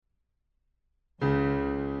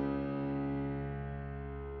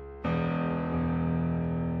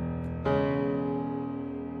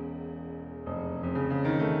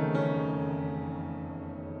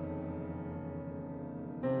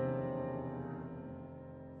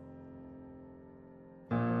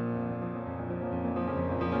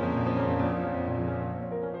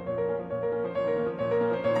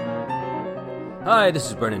Hi, this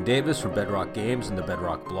is Brennan Davis from Bedrock Games and the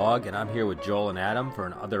Bedrock Blog, and I'm here with Joel and Adam for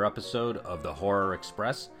another episode of The Horror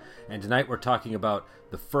Express. And tonight we're talking about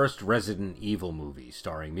the first Resident Evil movie,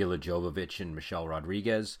 starring Milla Jovovich and Michelle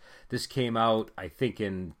Rodriguez. This came out, I think,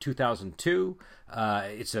 in 2002.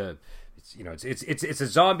 It's a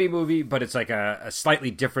zombie movie, but it's like a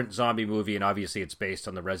slightly different zombie movie, and obviously it's based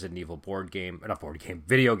on the Resident Evil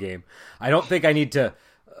video game. I don't think I need to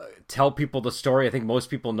tell people the story. I think most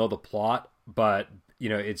people know the plot, but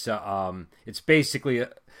it's basically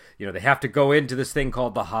they have to go into this thing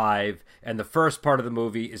called the Hive, and the first part of the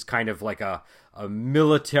movie is kind of like a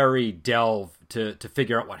military delve to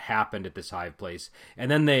figure out what happened at this Hive place, and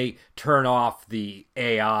then they turn off the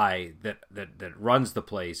AI that runs the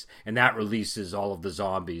place, and that releases all of the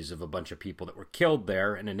zombies of a bunch of people that were killed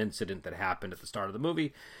there in an incident that happened at the start of the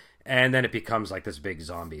movie. And then it becomes like this big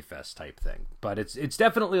zombie fest type thing. But it's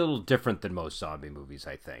definitely a little different than most zombie movies,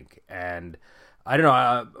 I think. And I don't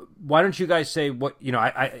know. Why don't you guys say what,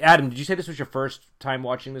 Adam, did you say this was your first time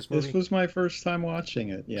watching this movie? This was my first time watching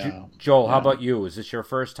it, yeah. Joel, how about you? Is this your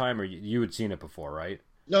first time, or you had seen it before, right?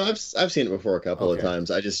 No, I've seen it before a couple of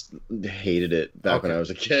times. I just hated it back when I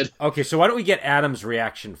was a kid. Okay, so why don't we get Adam's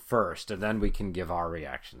reaction first, and then we can give our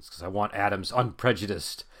reactions, because I want Adam's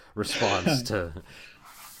unprejudiced response to...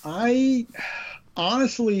 I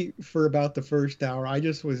honestly, for about the first hour, I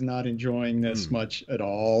just was not enjoying this much at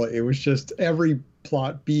all. It was just every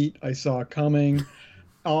plot beat I saw coming.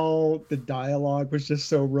 All the dialogue was just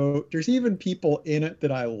so rote. There's even people in it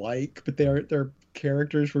that I like, but their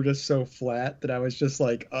characters were just so flat that I was just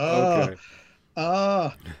like, but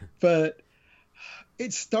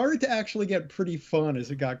it started to actually get pretty fun as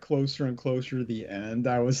it got closer and closer to the end.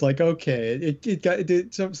 I was like, okay, it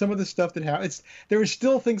did some of the stuff that happened. There were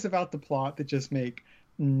still things about the plot that just make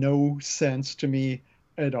no sense to me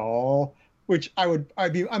at all, which I'm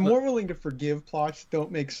more willing to forgive plots that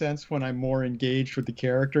don't make sense when I'm more engaged with the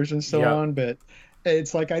characters and so on. But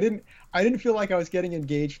it's like I didn't feel like I was getting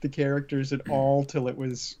engaged with the characters at all till it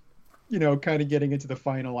was, kind of getting into the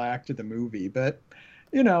final act of the movie. But,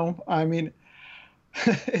 I mean,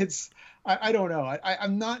 I don't know.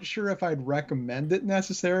 I'm not sure if I'd recommend it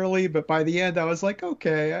necessarily, but by the end I was like,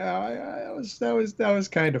 okay, that was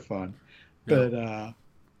kind of fun. But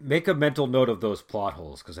make a mental note of those plot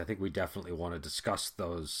holes, because I think we definitely want to discuss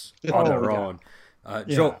those on their own.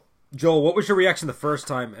 Joel, what was your reaction the first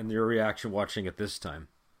time and your reaction watching it this time?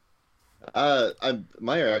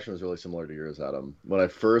 My reaction was really similar to yours, Adam, when I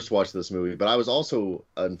first watched this movie. But I was also,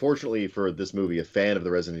 unfortunately for this movie, a fan of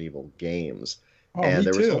the Resident Evil games. Oh, and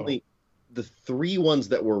there too. was only the 3 ones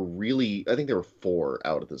that were really, I think there were 4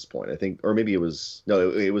 out at this point. I think, or maybe it was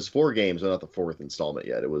 4 games, but not the 4th installment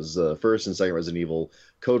yet. It was first and second Resident Evil,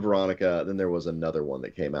 Code Veronica, then there was another one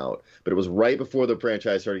that came out. But it was right before the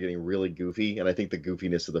franchise started getting really goofy, and I think the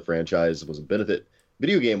goofiness of the franchise was a benefit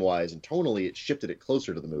video game-wise, and tonally it shifted it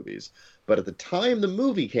closer to the movies. But at the time the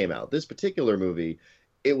movie came out, this particular movie,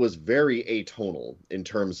 it was very atonal in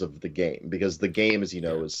terms of the game, because the game, as you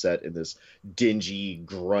know, is set in this dingy,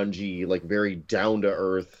 grungy, like very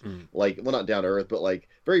down-to-earth, not down-to-earth, but like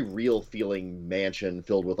very real-feeling mansion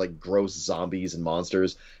filled with like gross zombies and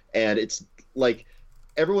monsters. And it's like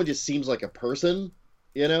everyone just seems like a person,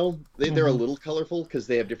 they're a little colorful because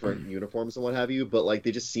they have different uniforms and what have you, but like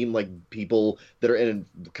they just seem like people that are in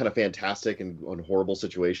a kind of fantastic and horrible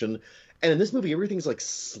situation. And in this movie, everything's like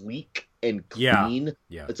sleek and clean.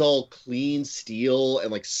 Yeah. It's all clean steel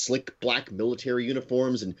and like slick black military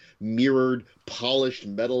uniforms and mirrored polished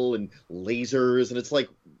metal and lasers. And it's like,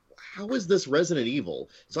 how is this Resident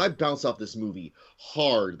Evil? So I bounced off this movie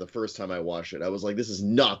hard the first time I watched it. I was like, this is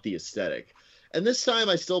not the aesthetic. And this time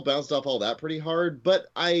I still bounced off all that pretty hard, but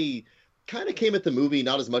I kind of came at the movie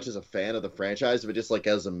not as much as a fan of the franchise, but just like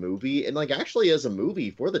as a movie. And like actually as a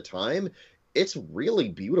movie for the time, it's really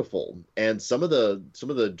beautiful, and some of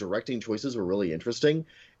the directing choices were really interesting,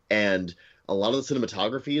 and a lot of the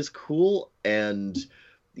cinematography is cool, and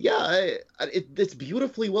it's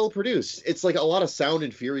beautifully well produced. It's like a lot of sound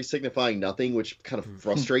and fury signifying nothing, which kind of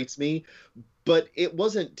frustrates me, but it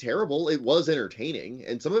wasn't terrible. It was entertaining,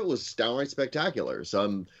 and some of it was downright spectacular. So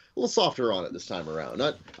I'm a little softer on it this time around.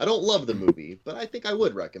 I don't love the movie, but I think I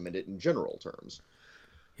would recommend it in general terms.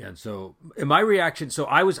 Yeah, and so in my reaction, so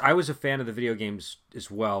I was a fan of the video games as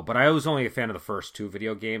well, but I was only a fan of the first 2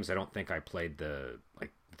 video games. I don't think I played the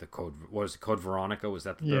Code Veronica? Was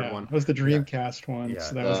that the third one? It was the Dreamcast one. Yeah.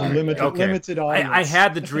 So that was a limited audience. I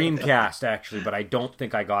had the Dreamcast actually, but I don't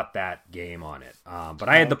think I got that game on it. But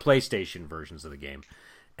I had the PlayStation versions of the game,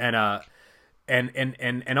 and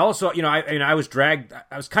and also, you know, I was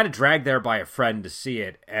kind of dragged there by a friend to see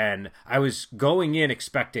it, and I was going in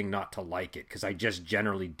expecting not to like it because I just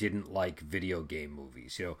generally didn't like video game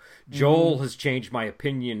movies. You know, Joel has changed my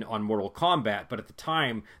opinion on Mortal Kombat, but at the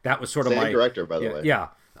time that was sort of Same director, by the way. Yeah.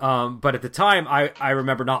 But at the time, I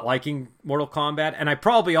remember not liking Mortal Kombat, and I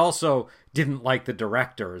probably also didn't like the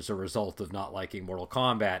director as a result of not liking Mortal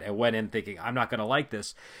Kombat, and went in thinking, I'm not going to like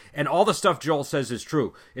this. And all the stuff Joel says is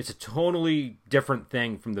true. It's a totally different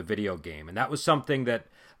thing from the video game, and that was something that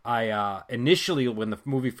I initially, when the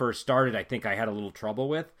movie first started, I think I had a little trouble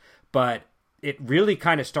with, but it really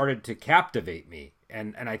kind of started to captivate me,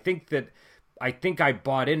 and I think I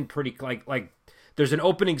bought in pretty, like there's an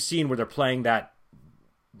opening scene where they're playing that,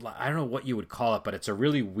 I don't know what you would call it, but it's a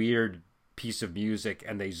really weird piece of music,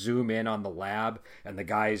 and they zoom in on the lab, and the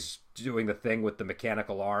guy's doing the thing with the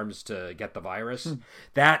mechanical arms to get the virus.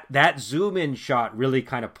 That zoom in shot really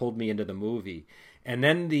kind of pulled me into the movie. And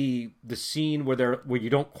then the scene where you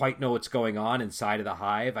don't quite know what's going on inside of the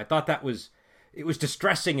hive, I thought it was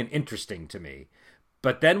distressing and interesting to me.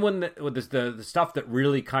 But then when the stuff that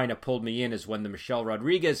really kind of pulled me in is when the Michelle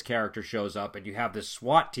Rodriguez character shows up, and you have this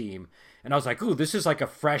SWAT team, and I was like, ooh, this is like a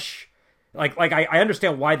fresh, I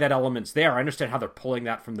understand why that element's there. I understand how they're pulling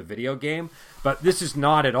that from the video game, but this is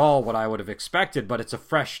not at all what I would have expected, but it's a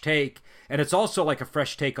fresh take, and it's also like a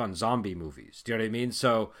fresh take on zombie movies. Do you know what I mean?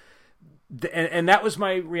 So, and that was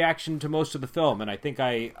my reaction to most of the film, and I think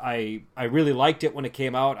I really liked it when it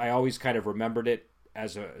came out. I always kind of remembered it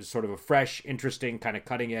as a sort of a fresh, interesting, kind of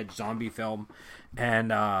cutting edge zombie film, and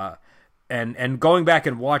going back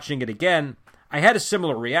and watching it again, I had a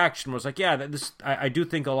similar reaction. I was like, yeah, I do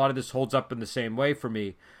think a lot of this holds up in the same way for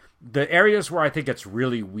me. The areas where I think it's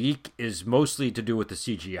really weak is mostly to do with the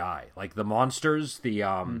CGI, like the monsters, the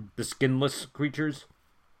skinless creatures.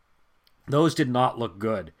 Those did not look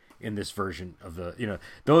good in this version of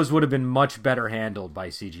those would have been much better handled by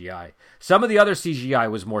CGI. Some of the other CGI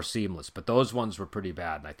was more seamless, but those ones were pretty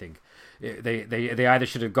bad. And I think they either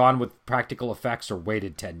should have gone with practical effects or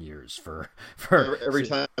waited 10 years for every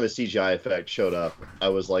time a CGI effect showed up, I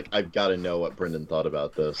was like, I've got to know what Brendan thought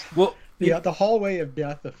about this. Well, yeah, the hallway of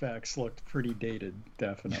death effects looked pretty dated,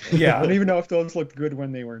 definitely. Yeah. I don't even know if those looked good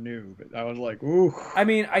when they were new, but I was like, ooh. I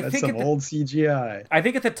mean, that's some old CGI. I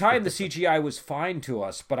think at the time the CGI was fine to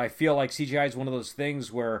us, but I feel like CGI is one of those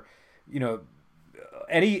things where, you know,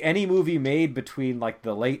 any movie made between like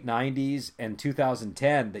the late 90s and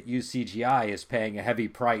 2010 that used CGI is paying a heavy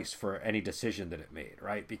price for any decision that it made,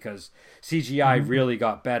 right? Because CGI really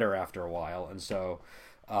got better after a while, and so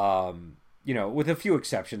you know, with a few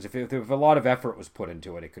exceptions, if a lot of effort was put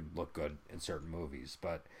into it, it could look good in certain movies.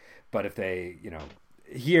 But if they, you know,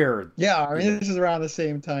 here, yeah, I mean, this is around the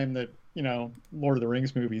same time that, you know, Lord of the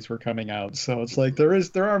Rings movies were coming out, so it's like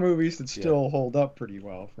there are movies that still hold up pretty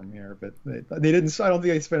well from here, but they didn't. I don't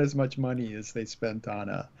think they spent as much money as they spent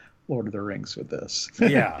on Lord of the Rings with this.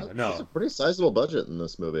 Yeah, no, it's a pretty sizable budget in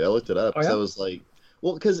this movie. I looked it up because I was like,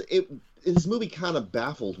 well, because this movie kind of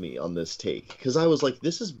baffled me on this take, because I was like,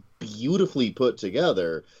 this is beautifully put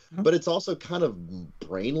together, but it's also kind of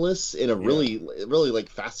brainless in a really like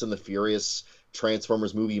Fast and the Furious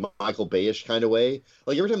Transformers movie, Michael Bay-ish kind of way.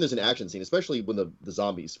 Like every time there's an action scene, especially when the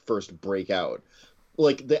zombies first break out,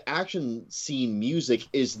 like the action scene music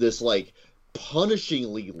is this like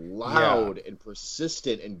punishingly loud and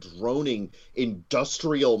persistent and droning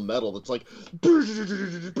industrial metal that's like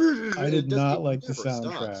I did not like the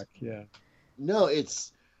soundtrack. Stops. Yeah. No,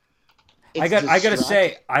 it's I gotta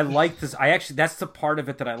say, I like this. That's the part of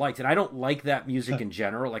it that I liked, and I don't like that music in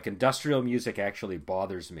general. Like industrial music actually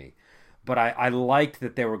bothers me, but I liked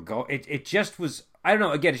that they were it just was, I don't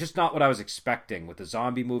know, again, it's just not what I was expecting with the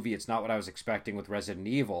zombie movie. It's not what I was expecting with Resident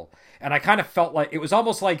Evil. And I kind of felt like, it was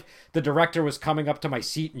almost like the director was coming up to my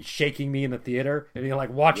seat and shaking me in the theater, and he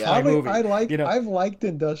like, watch my movie. I've liked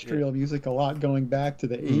industrial music a lot going back to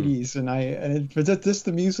the 80s, but just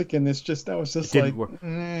the music in this, I was just like,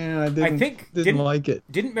 I didn't like it.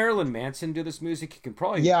 Didn't Marilyn Manson do this music? You can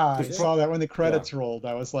probably... Yeah, I saw that when the credits rolled.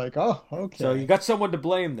 I was like, oh, okay. So you got someone to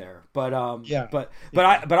blame there. But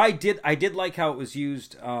I did like how it was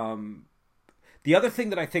used. The other thing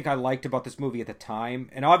that I think I liked about this movie at the time,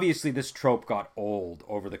 and obviously this trope got old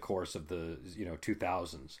over the course of the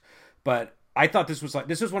 2000s, but I thought this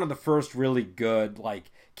was one of the first really good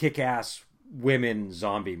like kick-ass women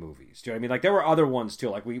zombie movies. Do you know what I mean? Like there were other ones too.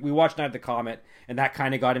 Like we watched Night of the Comet, and that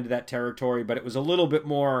kind of got into that territory, but it was a little bit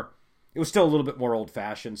more. It was still a little bit more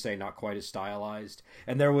old-fashioned, say, not quite as stylized.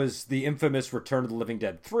 And there was the infamous Return of the Living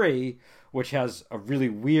Dead 3, which has a really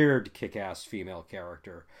weird kick-ass female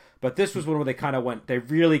character. But this was one where they kind of they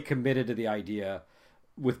really committed to the idea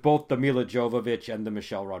with both the Mila Jovovich and the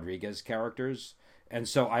Michelle Rodriguez characters. And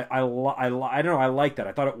so I don't know, I like that.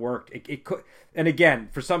 I thought it worked. It could, and again,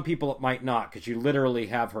 for some people it might not, because you literally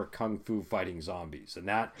have her kung fu fighting zombies, and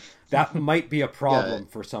that might be a problem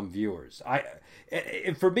for some viewers.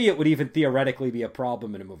 For me, it would even theoretically be a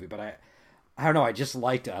problem in a movie, but I don't know. I just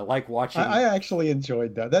liked it. I like watching. I actually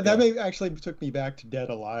enjoyed that. That may actually took me back to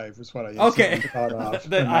Dead Alive. Was what I thought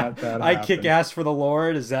of. I kick ass for the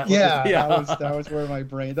Lord. Is that? Yeah, that was where my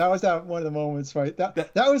brain. That was one of the moments. Right.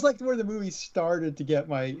 That was like where the movie started to get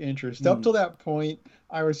my interest. Up till that point,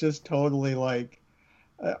 I was just totally like,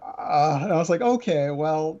 and I was like, okay,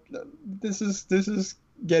 well, this is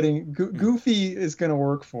getting Goofy is going to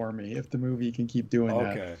work for me if the movie can keep doing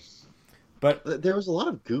that. Okay. But there was a lot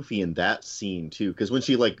of Goofy in that scene too, because when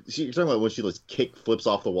you're talking about when she flips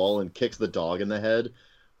off the wall and kicks the dog in the head,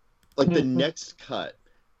 like the next cut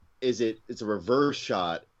it's a reverse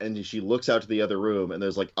shot and she looks out to the other room and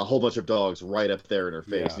there's like a whole bunch of dogs right up there in her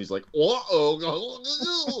face and he's like,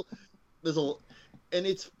 uh-oh. And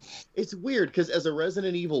it's weird because as a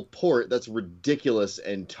Resident Evil port, that's ridiculous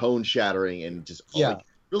and tone shattering and just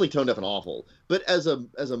really tone deaf and awful. But as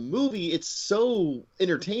a movie, it's so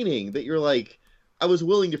entertaining that you're like, I was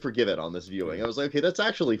willing to forgive it on this viewing. I was like, okay, that's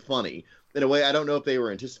actually funny. In a way, I don't know if they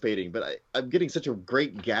were anticipating, but I'm getting such a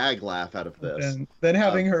great gag laugh out of this. And then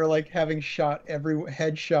having her having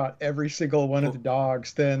headshot every single one of the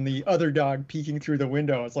dogs, then the other dog peeking through the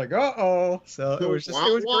window. It's like, uh-oh. So it was great.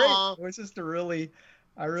 It was just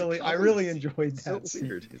I really enjoyed that scene.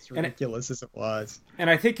 Weird. It's ridiculous as it was. And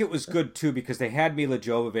I think it was good too because they had Mila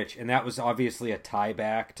Jovovich, and that was obviously a tie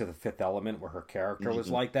back to The Fifth Element where her character was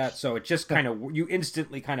like that. So it just kind of, you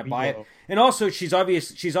instantly kind of buy it. And also she's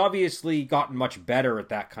obviously gotten much better at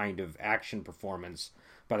that kind of action performance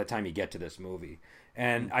by the time you get to this movie.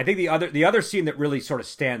 And I think the other scene that really sort of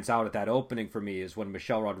stands out at that opening for me is when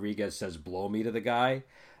Michelle Rodriguez says "blow me" to the guy.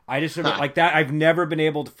 I just remember like that. I've never been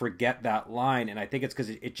able to forget that line, and I think it's because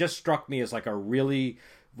it just struck me as like a really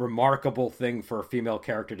remarkable thing for a female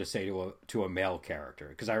character to say to a male character.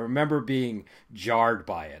 Because I remember being jarred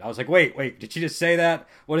by it. I was like, wait, did she just say that?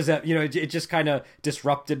 What is that? You know, it just kind of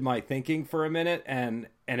disrupted my thinking for a minute, and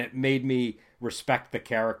it made me respect the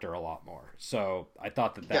character a lot more. So I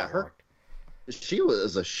thought that worked. She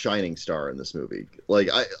was a shining star in this movie. Like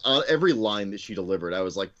on every line that she delivered, I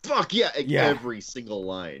was like, "Fuck yeah!" Every single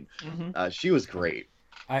line. She was great.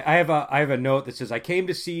 I have a note that says, "I came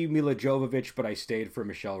to see Mila Jovovich, but I stayed for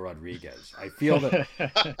Michelle Rodriguez." I feel that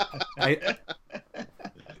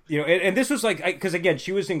and this was like, because again,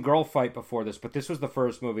 she was in Girl Fight before this, but this was the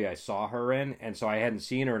first movie I saw her in, and so I hadn't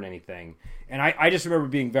seen her in anything. And I just remember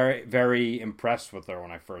being very, very impressed with her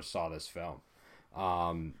when I first saw this film.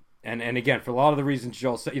 And again, for a lot of the reasons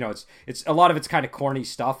Joel said, it's a lot of it's kind of corny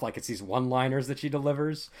stuff, like it's these one-liners that she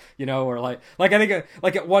delivers, or like I think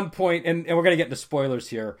like at one point, and we're gonna get into spoilers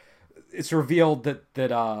here, it's revealed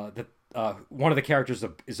that one of the characters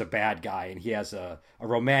is a bad guy, and he has a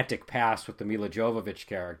romantic past with the Mila Jovovich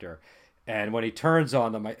character. And when he turns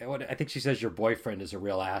on them, I think she says your boyfriend is a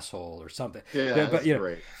real asshole or something. Yeah, but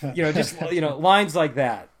great. Just lines like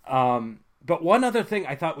that. But one other thing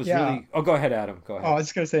I thought was really... Oh, go ahead, Adam. Go ahead. Oh, I was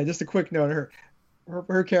just going to say, just a quick note.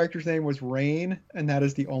 Her character's name was Rain, and that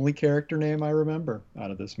is the only character name I remember out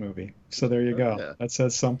of this movie. So there you go. Yeah. That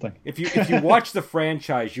says something. If you watch the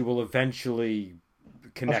franchise, you will eventually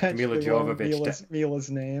connect Mila Jovovich to Mila's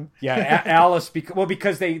name. Yeah, Alice.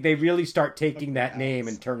 Because they really start taking that name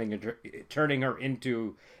and turning her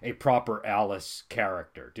into a proper Alice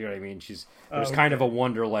character. Do you know what I mean? There's kind of a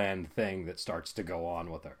Wonderland thing that starts to go on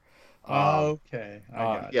with her. Okay.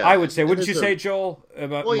 I would say, wouldn't you say, Joel? They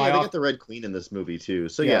got the Red Queen in this movie too.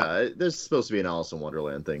 So there's supposed to be an Alice in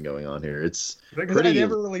Wonderland thing going on here. It's because I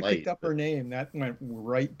never really picked up her name. That went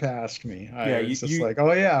right past me. I was just like,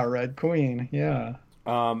 oh yeah, Red Queen, yeah.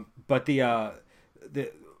 But the other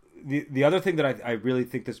thing that I really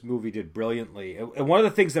think this movie did brilliantly, and one of the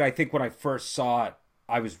things that I think when I first saw it,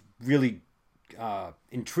 I was really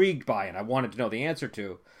intrigued by, and I wanted to know the answer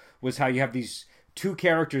to, was how you have these two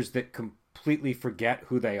characters that completely forget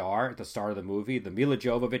who they are at the start of the movie. The Mila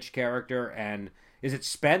Jovovich character, and is it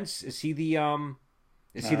Spence? Is he the the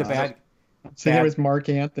bad? So there was Mark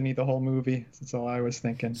Anthony the whole movie. That's all I was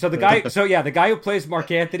thinking. So the guy who plays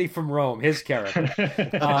Mark Anthony from Rome, his character.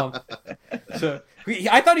 I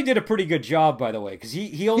thought he did a pretty good job, by the way, because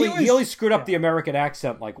he only screwed up the American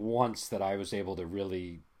accent like once that I was able to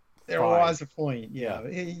really. There was a point,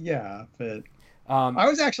 but. I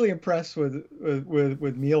was actually impressed with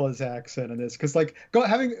Mila's accent in this because like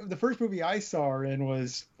having the first movie I saw her in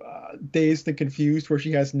was Dazed and Confused, where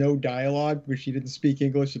she has no dialogue because she didn't speak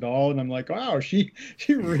English at all, and I'm like, wow, she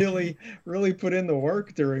really put in the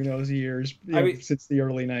work during those years, I mean, since the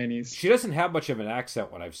early '90s. she doesn't have much of an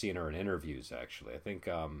accent when I've seen her in interviews. Actually, I think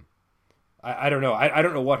I don't know. I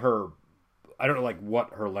don't know what her I don't know like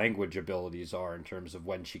what her language abilities are in terms of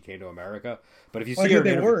when she came to America. But if you Well, see her,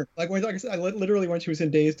 they weren't like I said, literally when she was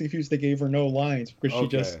in Dazed and Confused, they gave her no lines because she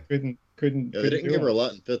just okay, couldn't Yeah, they didn't do give her a them.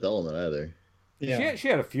 lot in Fifth Element either. Yeah. she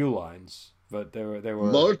had a few lines, but they were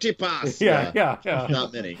Multipass. yeah, yeah, yeah.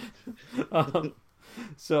 Not many. um,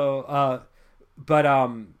 so, but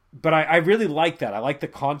I really like that. I like the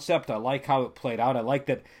concept. I like how it played out. I like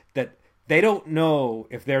that they don't know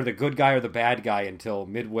if they're the good guy or the bad guy until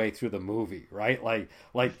midway through the movie, right? Like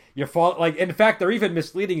you're like in fact they're even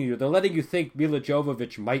misleading you. They're letting you think Mila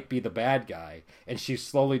Jovovich might be the bad guy, and she's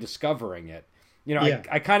slowly discovering it. You know, Yeah.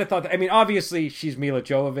 I kind of thought that, I mean, obviously she's Mila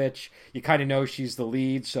Jovovich. You kind of know she's the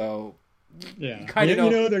lead, so Yeah. you kind of know.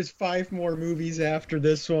 You know, there's 5 more movies after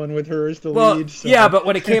this one with her as the Well, lead. So. yeah, but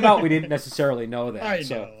when it came out, we didn't necessarily know that. I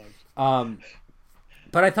So, know.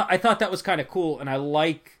 but I thought that was kind of cool, and I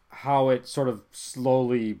like how it sort of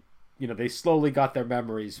slowly, you know, they slowly got their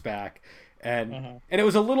memories back, and and it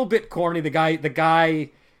was a little bit corny. The guy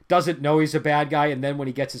doesn't know he's a bad guy, and then when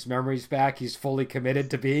he gets his memories back, he's fully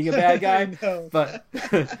committed to being a bad guy. I know. But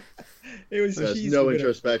It was There's she's no good at-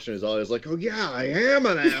 introspection. Is always like, oh yeah, I am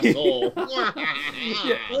an asshole.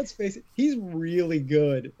 Let's face it, he's really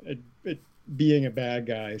good at being a bad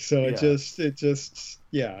guy. So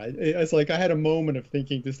Yeah. it's like I had a moment of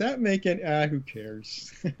thinking, does that make it? Who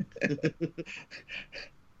cares?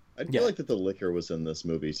 I feel Yeah. like that the liquor was in this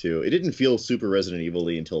movie too. It didn't feel super Resident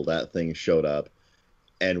Evil-y until that thing showed up,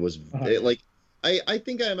 and was like, I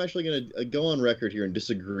think I'm actually going to go on record here and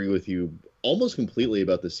disagree with you almost completely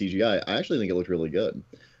about the CGI. I actually think it looked really good.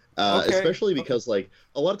 Okay. Especially because like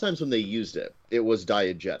a lot of times when they used it, it was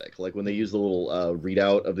diegetic. Like when they used the little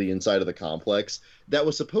readout of the inside of the complex, that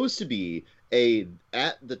was supposed to be a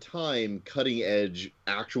at the time cutting edge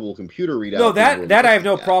actual computer readout. no, they were that I have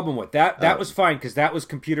no looking at. problem with. That was fine because that was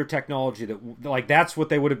computer technology that like that's what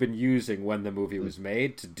they would have been using when the movie was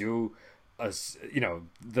made to do the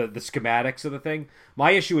schematics of the thing. My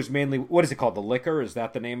issue is mainly what is it called? The liquor? Is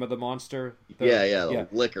that the name of the monster? The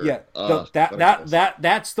liquor. Yeah,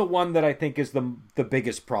 that's the one that I think is the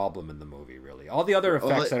biggest problem in the movie. Really, all the other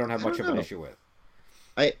effects I don't have much of an issue with.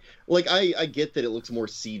 I get that it looks more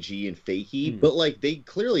CG and fakey, but like they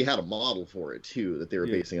clearly had a model for it too that they were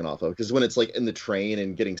basing it off of. Because when it's like in the train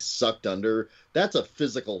and getting sucked under, that's a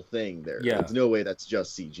physical thing there. Yeah. There's no way that's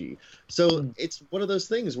just CG. So it's one of those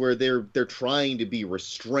things where they're trying to be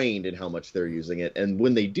restrained in how much they're using it, and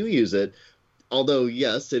when they do use it, although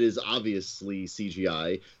yes, it is obviously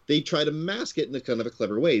CGI, they try to mask it in a kind of a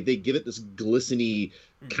clever way. They give it this glistening,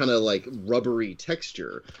 kind of like rubbery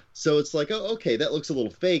texture. So it's like, oh, okay, that looks a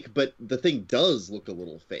little fake, but the thing does look a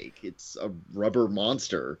little fake. It's a rubber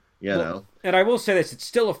monster, you know? And I will say this, it's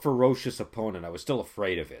still a ferocious opponent. I was still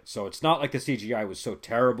afraid of it. So it's not like the CGI was so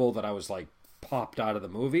terrible that I was like popped out of the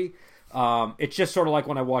movie. It's just sort of like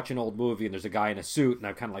when I watch an old movie and there's a guy in a suit and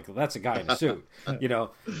I'm kind of like, well, that's a guy in a suit, you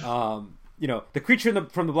know? The creature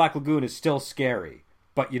from the Black Lagoon is still scary,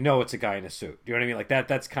 but you know it's a guy in a suit. Do you know what I mean? Like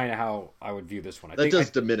that's kind of how I would view this one. That does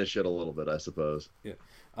diminish it a little bit, I suppose. Yeah.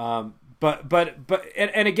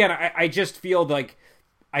 And again, I just feel like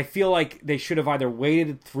they should have either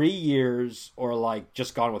waited 3 years or like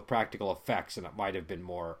just gone with practical effects, and it might have been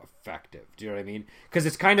more effective. Do you know what I mean? Because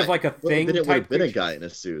it's kind of like a thing. Then it would type have been a creature. guy in a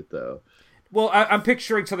suit, though. Well, I'm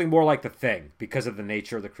picturing something more like the Thing because of the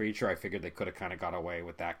nature of the creature. I figured they could have kind of got away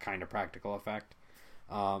with that kind of practical effect.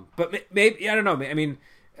 But maybe I don't know. I mean,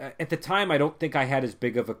 at the time, I don't think I had as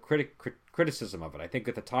big of a criticism of it. I think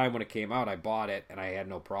at the time when it came out, I bought it and I had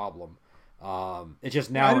no problem. It's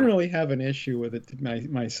just now I didn't really have an issue with it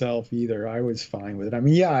myself either. I was fine with it. I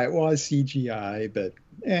mean, yeah, it was CGI, but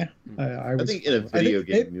I was. I think in a fine. video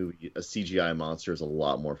game movie, a CGI monster is a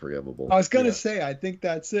lot more forgivable. I was gonna say, I think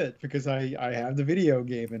that's it because I have the video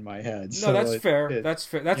game in my head. No, so that's fair. That's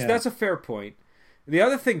fair. That's a fair point. The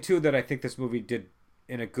other thing too that I think this movie did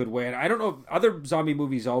in a good way, and I don't know if other zombie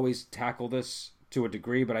movies always tackle this to a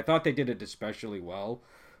degree, but I thought they did it especially well,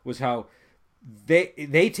 was how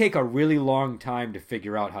they take a really long time to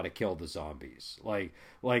figure out how to kill the zombies.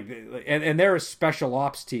 And they're a special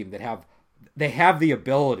ops team that have the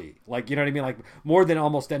ability, like, you know what I mean? Like more than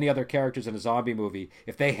almost any other characters in a zombie movie,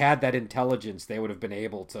 if they had that intelligence, they would have been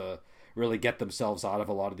able to really get themselves out of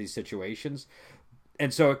a lot of these situations.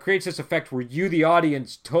 And so it creates this effect where you, the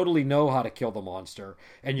audience, totally know how to kill the monster,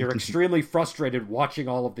 and you're extremely frustrated watching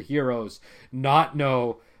all of the heroes not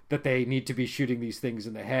know that they need to be shooting these things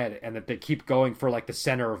in the head, and that they keep going for like the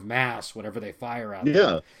center of mass whenever they fire at them.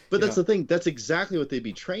 Yeah, but that's the thing. That's exactly what they'd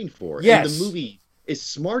be trained for. Yes. And the movie is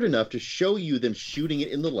smart enough to show you them shooting it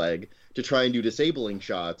in the leg to try and do disabling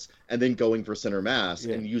shots, and then going for center mass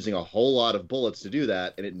and using a whole lot of bullets to do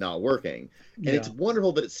that, and it not working. And it's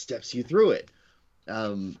wonderful that it steps you through it.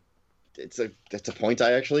 That's a point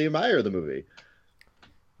I actually admire the movie.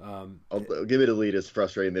 Admittedly, it is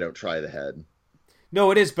frustrating they don't try the head.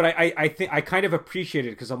 No, it is, but I think I kind of appreciate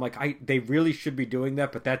it, because I'm like, they really should be doing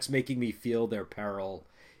that, but that's making me feel their peril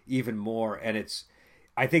even more. And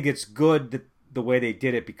I think it's good that the way they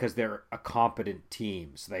did it, because they're a competent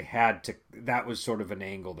team, so they had to. That was sort of an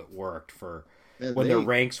angle that worked for when their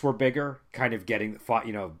ranks were bigger, kind of getting fought.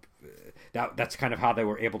 That's kind of how they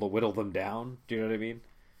were able to whittle them down. Do you know what I mean?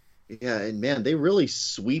 Yeah, and man, they really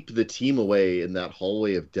sweep the team away in that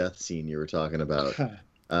hallway of death scene you were talking about.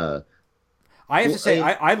 I have to say,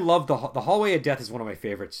 I love the hallway of death is one of my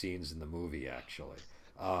favorite scenes in the movie. Actually,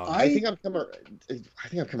 I think I've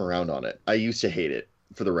come around on it. I used to hate it,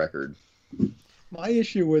 for the record. My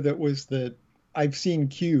issue with it was that I've seen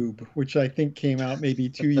Cube, which I think came out maybe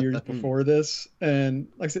 2 years before this, and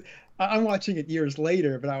like I said, I'm watching it years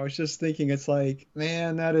later, but I was just thinking, it's like,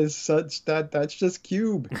 man, that's just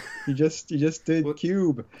Cube. You just did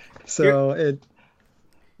Cube. So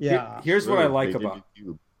here's what I like about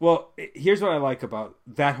Cube. Well, here's what I like about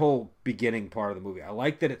that whole beginning part of the movie. I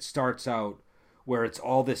like that it starts out where it's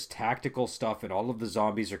all this tactical stuff, and all of the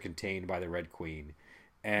zombies are contained by the Red Queen,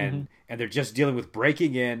 and they're just dealing with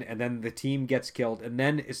breaking in, and then the team gets killed, and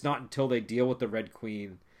then it's not until they deal with the Red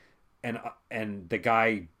Queen and the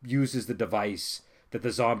guy uses the device that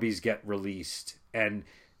the zombies get released, and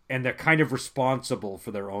they're kind of responsible for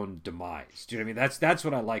their own demise. Do you know what I mean? That's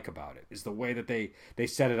what I like about it, is the way that they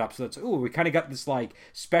set it up. So that's, we kind of got this like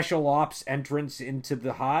special ops entrance into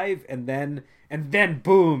the hive, and then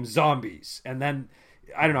boom, zombies. And then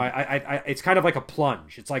I don't know, I it's kind of like a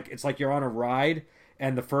plunge. It's like you're on a ride,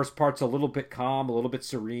 and the first part's a little bit calm, a little bit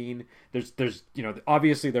serene. There's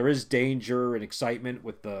obviously there is danger and excitement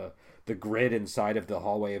with the grid inside of the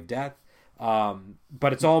hallway of death.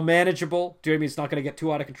 But it's all manageable. Do you know what I mean? It's not going to get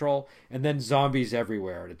too out of control. And then zombies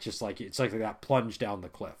everywhere. And it's like that plunge down the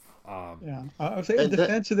cliff. I would say in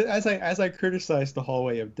defense of it, as I criticized the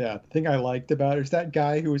hallway of death, the thing I liked about it is that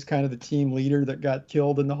guy who was kind of the team leader that got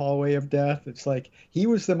killed in the hallway of death. It's like he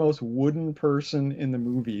was the most wooden person in the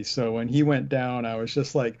movie. So when he went down, I was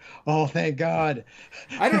just like, oh, thank God.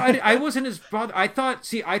 I wasn't as bothered. I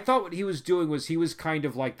thought what he was doing was he was kind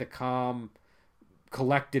of like the calm,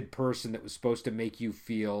 collected person that was supposed to make you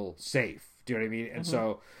feel safe. Do you know what I mean? And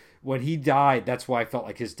so when he died, that's why I felt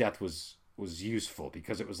like his death was useful,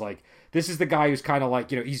 because it was like, this is the guy who's kind of like,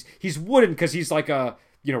 he's wooden because he's like a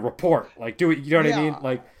report, like, do it, you know what I mean?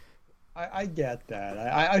 Like, I get that.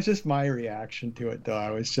 I was just, my reaction to it though, I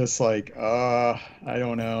was just like, I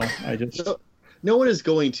don't know. I just no one is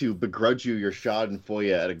going to begrudge you your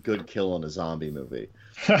Schadenfreude at a good kill on a zombie movie.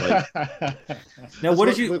 Like, now, what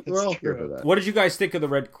did you guys think of the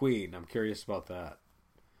Red Queen? I'm curious about that.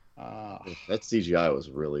 That CGI was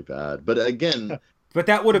really bad, but again, but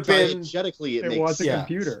that would have been diegetically it was makes a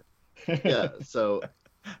computer. So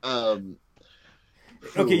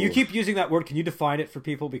okay, you keep using that word. Can you define it for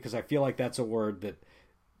people, because I feel like that's a word that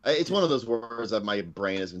it's one of those words that my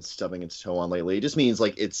brain has been stubbing its toe on lately. It just means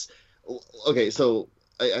like it's okay. So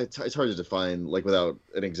it's hard to define, like, without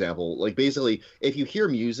an example. Like, basically, if you hear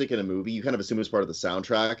music in a movie, you kind of assume it's part of the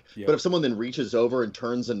soundtrack. Yeah. But if someone then reaches over and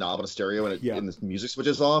turns a knob on a stereo and the music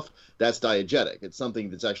switches off, that's diegetic. It's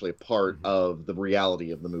something that's actually a part of the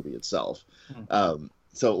reality of the movie itself.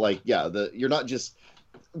 So, like, you're not just...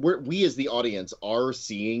 We as the audience are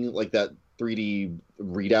seeing, like, that 3D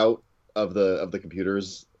readout of the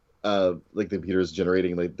computers, like the computers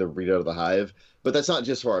generating like the readout of the hive, but that's not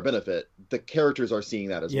just for our benefit. The characters are seeing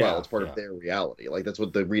that as well. It's part of their reality. Like, that's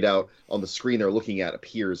what the readout on the screen they're looking at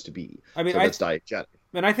appears to be. I mean, so that's diegetic.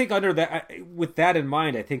 And I think under that, with that in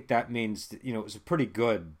mind, I think that means that, it was a pretty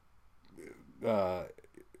good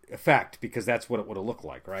effect, because that's what it would have looked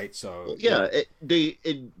like, right? So they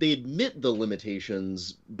admit the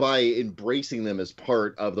limitations by embracing them as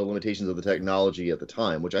part of the limitations of the technology at the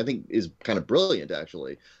time, which I think is kind of brilliant,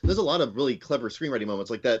 actually. There's a lot of really clever screenwriting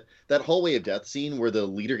moments, like that hallway of death scene where the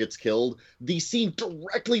leader gets killed. The scene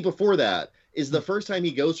directly before that is the first time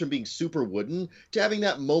he goes from being super wooden to having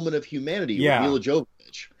that moment of humanity with Mila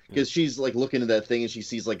Jovovich. because she's like looking at that thing and she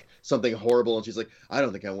sees like something horrible and she's like, I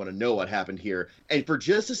don't think I want to know what happened here. And for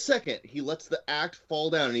just a second, he lets the act fall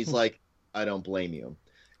down and he's like, I don't blame you.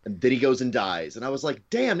 And then he goes and dies. And I was like,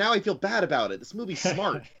 damn, now I feel bad about it. This movie's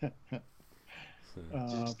smart.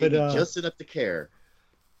 Just enough to care.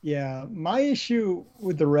 Yeah, my issue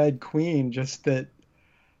with the Red Queen, just that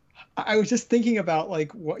I was just thinking about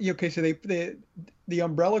like what. Okay, so the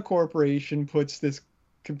Umbrella Corporation puts this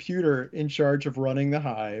computer in charge of running the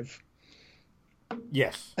hive.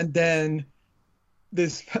 Yes. And then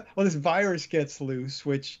this virus gets loose,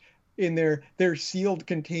 which in their sealed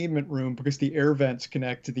containment room, because the air vents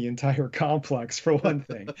connect to the entire complex for one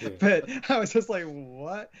thing. Yeah. But I was just like,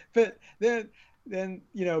 what? But then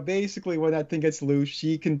basically when that thing gets loose,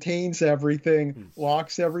 she contains everything,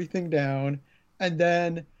 locks everything down, and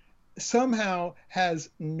then somehow has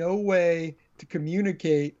no way to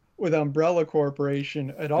communicate with Umbrella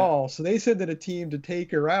Corporation at all. So they send in a team to take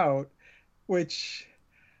her out, which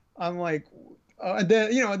I'm like, and then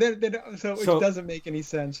it doesn't make any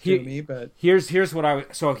sense to me. But here's what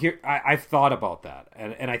I've thought about that,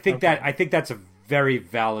 and I think that's a very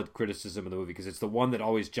valid criticism of the movie, because it's the one that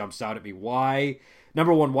always jumps out at me. Why?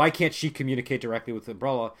 Number one, why can't she communicate directly with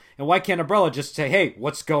Umbrella? And why can't Umbrella just say, "Hey,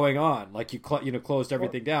 what's going on?" Like you closed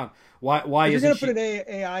everything down. Why isn't she? You're gonna put an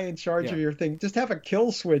AI in charge of your thing. Just have a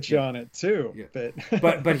kill switch on it too. Yeah.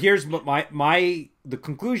 But here's the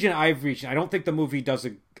conclusion I've reached. I don't think the movie does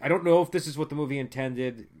I don't know if this is what the movie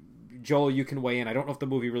intended. Joel, you can weigh in. I don't know if the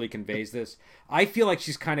movie really conveys this. I feel like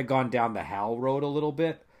she's kind of gone down the Hal road a little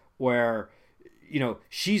bit, where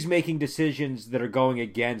she's making decisions that are going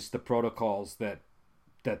against the protocols that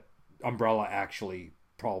Umbrella actually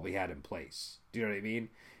probably had in place. Do you know what I mean?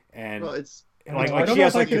 And it's like I don't know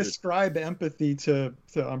if I can ascribe empathy to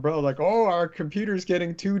Umbrella. Like, oh, our computer's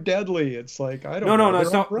getting too deadly. It's like, I don't know. No,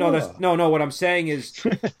 that's not. No. What I'm saying is,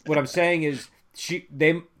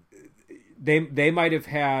 they might have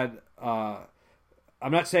had.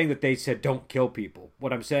 I'm not saying that they said don't kill people.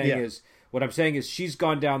 What I'm saying is she's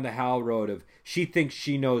gone down the Hal road of she thinks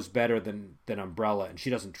she knows better than Umbrella, and she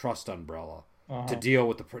doesn't trust Umbrella to deal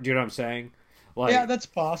with the. Do you know what I'm saying? Like, yeah, that's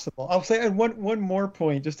possible. I'll say, and one more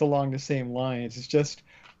point just along the same lines. It's just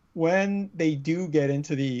when they do get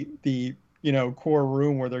into the core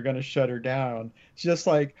room where they're going to shut her down, it's just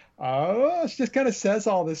like, she just kind of says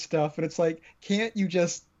all this stuff, and it's like, can't you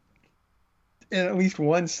just in at least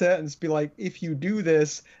one sentence be like, if you do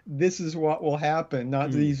this, this is what will happen,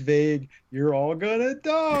 not these vague, you're all gonna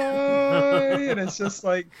die. And it's just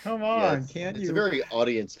like, come on, can't you? It's a very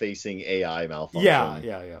audience-facing AI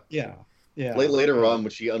malfunction. Yeah. Later on, when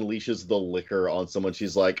she unleashes the liquor on someone,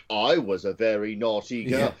 she's like, "I was a very naughty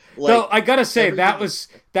girl." Yeah. Like, I gotta say that was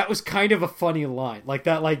kind of a funny line, like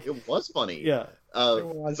that. Like it was funny. Yeah,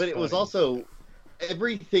 it was also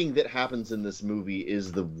everything that happens in this movie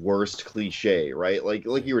is the worst cliche, right? Like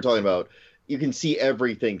you were talking about, you can see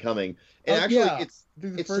everything coming, and it's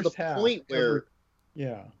to the point where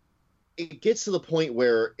it gets to the point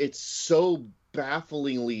where it's so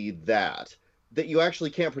bafflingly that you actually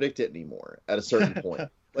can't predict it anymore at a certain point.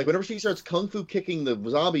 Like whenever she starts kung fu kicking the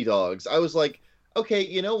zombie dogs, I was like, okay,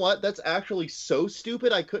 you know what? That's actually so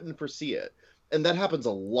stupid I couldn't foresee it. And that happens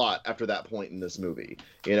a lot after that point in this movie,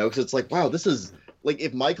 because it's like, wow, this is like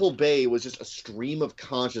if Michael Bay was just a stream of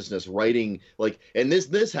consciousness writing, like, and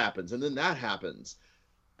this happens and then that happens.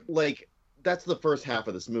 Like, that's the first half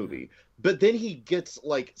of this movie. But then he gets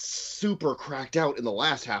like super cracked out in the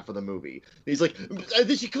last half of the movie. He's like, and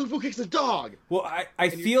then she kung fu kicks the dog. Well, I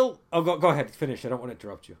feel. Oh, go ahead, finish. I don't want to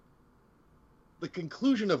interrupt you. The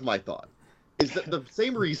conclusion of my thought is that the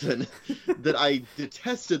same reason that I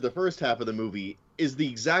detested the first half of the movie is the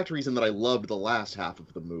exact reason that I loved the last half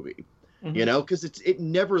of the movie. Mm-hmm. Because it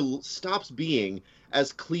never stops being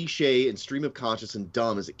as cliche and stream of conscious and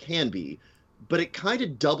dumb as it can be. But it kind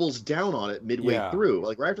of doubles down on it midway through.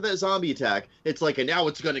 Like right after that zombie attack, it's like, and now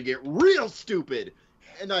it's going to get real stupid.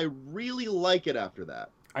 And I really like it after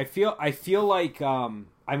that. I feel like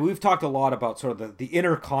we've talked a lot about sort of the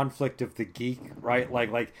inner conflict of the geek, right?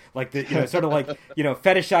 Like the sort of like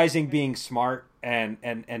fetishizing being smart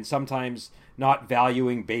and sometimes not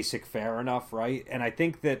valuing basic fare enough, right? And I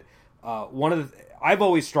think that I've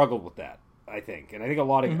always struggled with that. I think a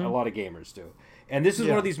lot of gamers do. And this is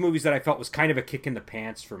one of these movies that I felt was kind of a kick in the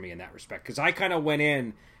pants for me in that respect, because I kind of went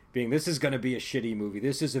in being, this is going to be a shitty movie.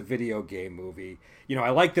 This is a video game movie. I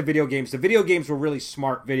like the video games. The video games were really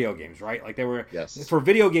smart video games, right? Like they were, for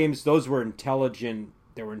video games, those were intelligent.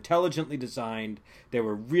 They were intelligently designed. They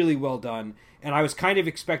were really well done. And I was kind of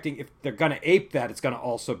expecting if they're going to ape that, it's going to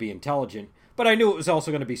also be intelligent. but I knew it was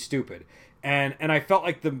also going to be stupid. And I felt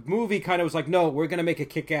like the movie kind of was like, no, we're going to make a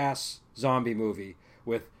kick-ass zombie movie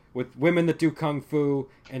with women that do kung fu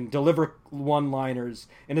and deliver one-liners,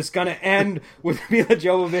 and it's going to end with Mila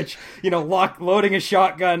Jovovich, loading a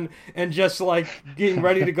shotgun and just like getting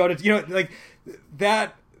ready to go to, like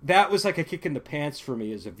that was like a kick in the pants for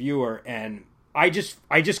me as a viewer, and I just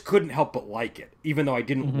couldn't help but like it, even though I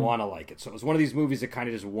didn't want to like it. So it was one of these movies that kind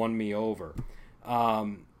of just won me over.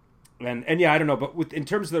 And yeah, I don't know, but in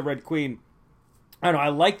terms of the Red Queen, I don't know. I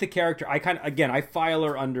like the character. I file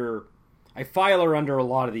her under a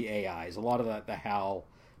lot of the AIs, a lot of the HAL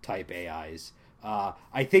type AIs.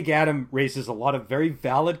 I think Adam raises a lot of very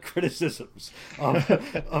valid criticisms of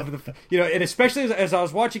the, and especially as I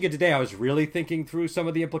was watching it today, I was really thinking through some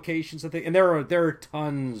of the implications of and there are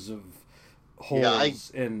tons of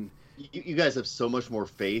holes in. You guys have so much more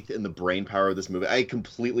faith in the brain power of this movie. I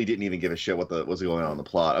completely didn't even give a shit what was going on in the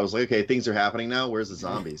plot. I was like, okay, things are happening now. Where's the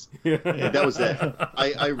zombies? And that was it.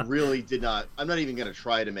 I really did not. I'm not even going to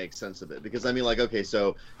try to make sense of it, because I mean, like, okay,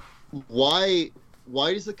 so why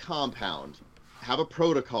does the compound have a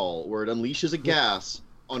protocol where it unleashes a gas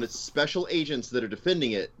on its special agents that are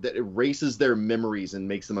defending it that erases their memories and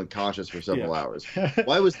makes them unconscious for several hours?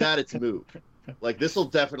 Why was that its move? Like, this will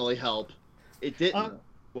definitely help. It didn't.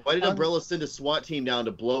 Why did Umbrella send a SWAT team down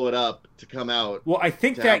to blow it up to come out? Well, I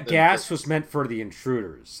think that gas was meant for the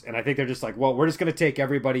intruders, and I think they're just like, well, we're just going to take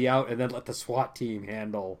everybody out and then let the SWAT team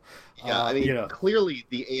handle. Yeah, I mean, clearly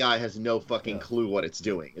the AI has no fucking clue what it's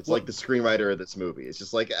doing. It's like the screenwriter of this movie. It's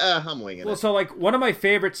just like, I'm winging it. Well, so like one of my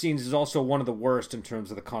favorite scenes is also one of the worst in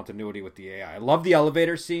terms of the continuity with the AI. I love the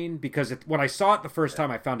elevator scene because when I saw it the first time,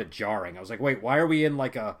 I found it jarring. I was like, wait, why are we in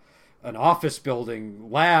like an office building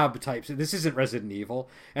lab type? This isn't Resident Evil.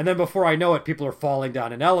 And then before I know it, people are falling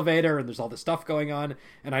down an elevator and there's all this stuff going on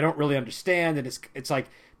and I don't really understand. And it's like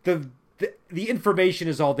the information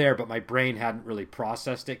is all there, but my brain hadn't really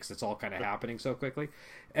processed it because it's all kind of happening so quickly.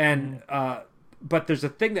 And but there's a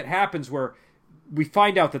thing that happens where we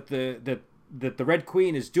find out that the Red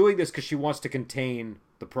Queen is doing this because she wants to contain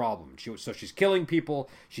the problem. So she's killing people.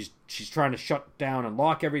 She's trying to shut down and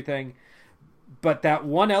lock everything. But that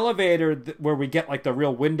one elevator where we get like the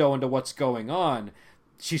real window into what's going on,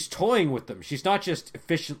 she's toying with them. She's not just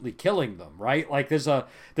efficiently killing them, right? Like there's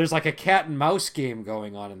like a cat and mouse game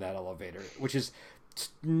going on in that elevator, which is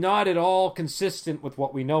not at all consistent with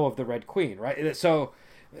what we know of the Red Queen, right? So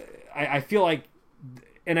I feel like,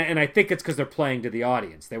 and I think it's because they're playing to the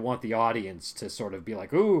audience. They want the audience to sort of be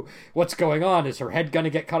like, ooh, what's going on? Is her head going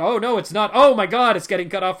to get cut? Oh, no, it's not. Oh, my God, it's getting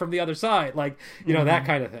cut off from the other side. Like, that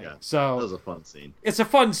kind of thing. Yeah, so that was a fun scene. It's a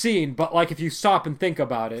fun scene, but like if you stop and think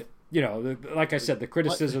about it, like I said, the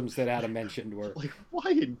criticisms that Adam mentioned were... Like,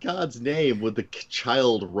 why in God's name would the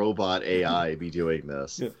child robot AI be doing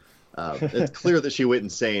this? Yeah. It's clear that she went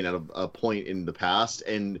insane at a point in the past,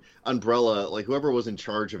 and Umbrella, like whoever was in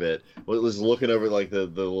charge of it, was looking over like the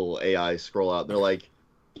little AI scroll out, and they're like,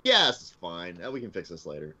 "Yeah, this is fine. We can fix this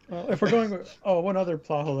later." Well, if we're going, one other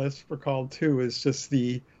plot hole that's recalled too is just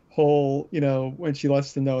the whole, when she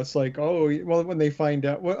lets them know, it's like, when they find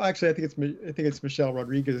out. Well, actually, I think it's Michelle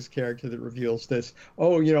Rodriguez's character that reveals this.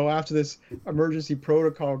 After this emergency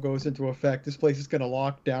protocol goes into effect, this place is going to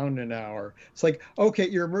lock down in an hour. It's like, okay,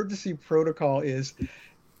 your emergency protocol is,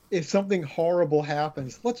 if something horrible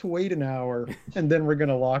happens, let's wait an hour and then we're going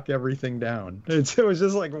to lock everything down. It was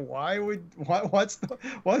just like, what's the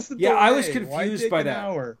yeah, delay? I was confused by that.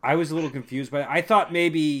 Hour? I was a little confused by that. I thought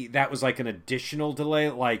maybe that was like an additional delay,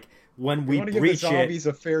 like when we breach it. Give the zombies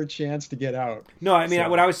a fair chance to get out. No, I mean,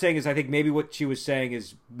 what I was saying is I think maybe what she was saying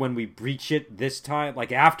is when we breach it this time,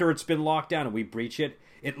 like after it's been locked down and we breach it,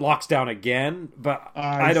 it locks down again. But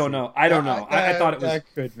I don't know. I don't know. I thought it was... That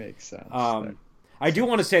could make sense. I do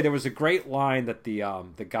want to say there was a great line that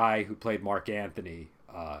the guy who played Mark Anthony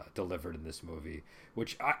delivered in this movie,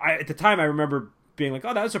 which I at the time I remember being like,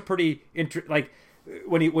 oh, that was a pretty like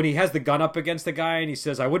when he has the gun up against the guy and he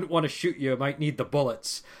says, "I wouldn't want to shoot you. I might need the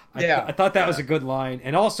bullets." I thought that was a good line,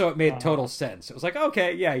 and also it made total sense. It was like,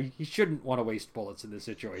 okay, yeah, he shouldn't want to waste bullets in this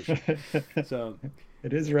situation. So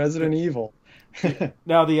it is Resident Evil.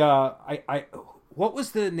 Now what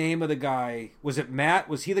was the name of the guy? Was it Matt?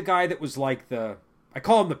 Was he the guy that was like I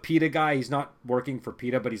call him the PETA guy. He's not working for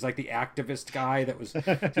PETA, but he's like the activist guy that was...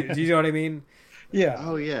 do you know what I mean? Yeah.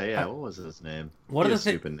 Oh, yeah. What was his name?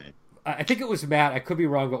 Stupid name. I think it was Matt. I could be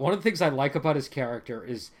wrong, but one of the things I like about his character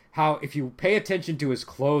is how, if you pay attention to his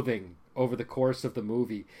clothing over the course of the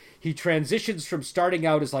movie, he transitions from starting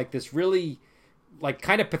out as like this really, like,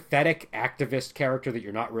 kind of pathetic activist character that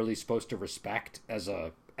you're not really supposed to respect as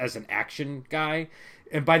an action guy.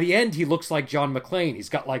 and by the end he looks like John McClane. He's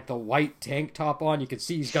got like the white tank top on. You can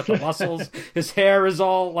see he's got the muscles. His hair is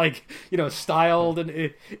all like, styled,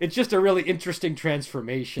 and it's just a really interesting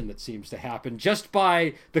transformation that seems to happen just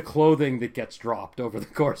by the clothing that gets dropped over the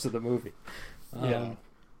course of the movie. Yeah.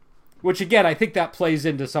 Which again, I think that plays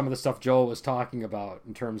into some of the stuff Joel was talking about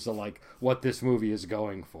in terms of like what this movie is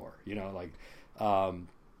going for,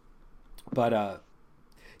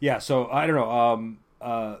 yeah. So I don't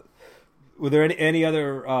know. Were there any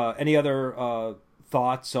other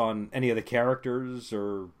thoughts on any of the characters,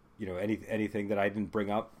 or anything that I didn't bring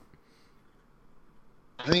up?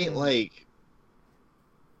 I mean, like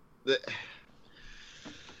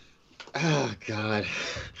oh God,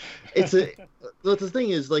 the thing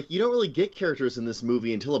is, like, you don't really get characters in this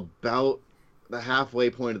movie until about the halfway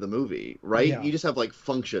point of the movie, right? Yeah. You just have like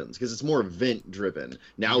functions because it's more event driven.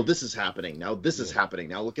 Now this is happening. Now this is happening.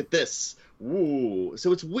 Now look at this. Woo!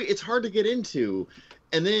 So it's hard to get into,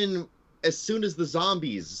 and then as soon as the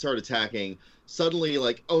zombies start attacking, suddenly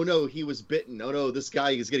like, oh no, he was bitten. Oh no, this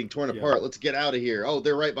guy is getting torn apart. Let's get out of here. Oh,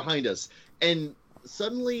 they're right behind us, and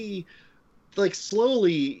suddenly, like,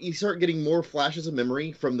 slowly you start getting more flashes of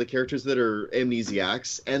memory from the characters that are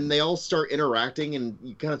amnesiacs, and they all start interacting, and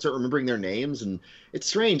you kind of start remembering their names, and it's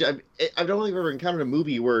strange. I don't think I've ever encountered a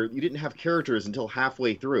movie where you didn't have characters until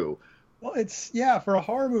halfway through. Well, for a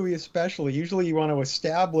horror movie especially, usually you want to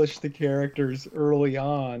establish the characters early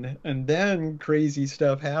on, and then crazy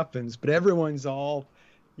stuff happens, but everyone's all,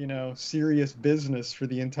 serious business for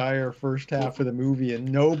the entire first half of the movie,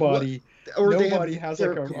 and nobody has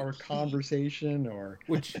like a conversation or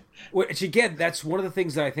which again, that's one of the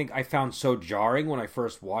things that I think I found so jarring when I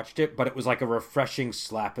first watched it, but it was like a refreshing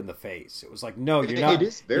slap in the face. It was like, no, you're not. It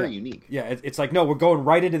is very unique. Yeah, it's like, no, we're going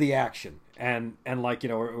right into the action, and like,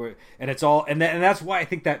 and it's all, and that's why I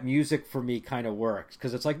think that music for me kind of works,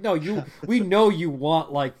 because it's like, no, we know you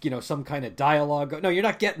want like, some kind of dialogue. No, you're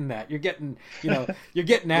not getting that. You're getting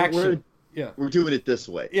action. We're doing it this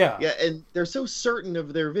way. Yeah, and they're so certain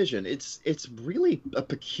of their vision. It's really a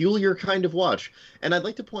peculiar kind of watch. And I'd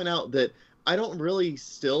like to point out that I don't really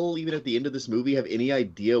still, even at the end of this movie, have any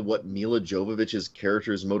idea what Mila Jovovich's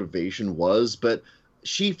character's motivation was, but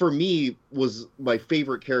she, for me, was my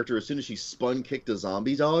favorite character as soon as she kicked a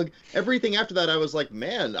zombie dog. Everything after that, I was like,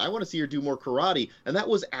 man, I want to see her do more karate. And that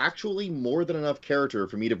was actually more than enough character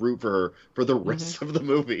for me to root for her for the rest of the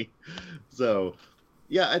movie. So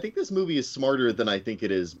yeah, I think this movie is smarter than I think it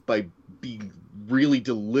is by being really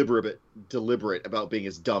deliberate about being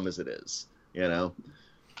as dumb as it is, And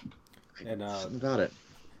something about it.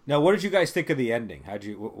 Now, what did you guys think of the ending? How'd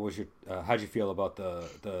you feel about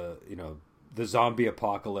the zombie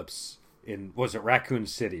apocalypse in, was it Raccoon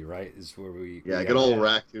City, right? Is where good old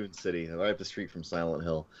Raccoon City, right up the street from Silent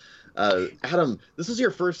Hill. Adam, this was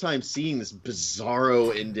your first time seeing this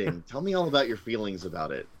bizarro ending. Tell me all about your feelings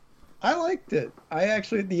about it. I liked it. I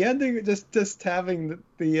actually, the ending, just having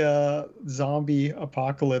the zombie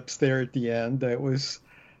apocalypse there at the end, it was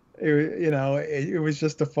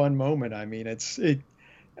just a fun moment. I mean, if it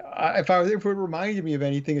reminded me of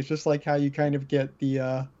anything, it's just like how you kind of get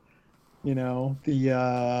the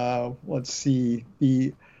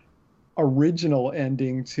original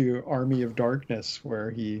ending to Army of Darkness, where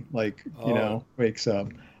he wakes up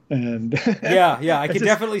and I could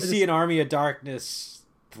definitely see an Army of Darkness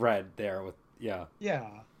thread there with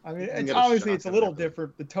I mean, it's obviously it's a little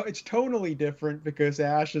different. It's tonally different because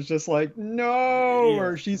Ash is just like, no,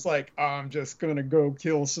 or she's like, I'm just gonna go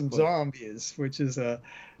kill some zombies, which is a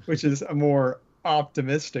more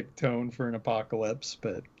optimistic tone for an apocalypse.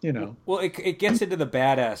 But well, it gets into the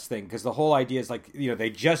badass thing, because the whole idea is like, they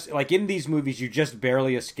just, like, in these movies you just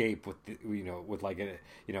barely escape with with like a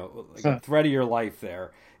a threat of your life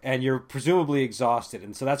there, and you're presumably exhausted,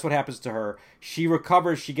 and so that's what happens to her. She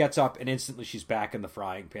recovers, she gets up, and instantly she's back in the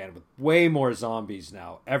frying pan with way more zombies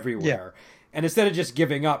now everywhere. And instead of just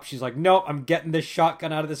giving up, she's like, nope, I'm getting this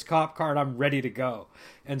shotgun out of this cop car and I'm ready to go.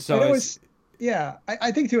 And so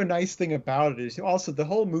I think too, a nice thing about it is also the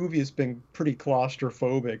whole movie has been pretty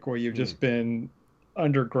claustrophobic, where you've just been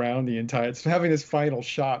underground the entire. It's having this final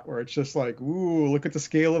shot where it's just like, ooh, look at the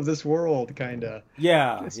scale of this world, kind of.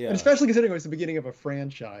 Yeah. And especially considering it was the beginning of a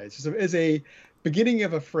franchise. So as a beginning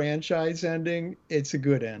of a franchise ending, it's a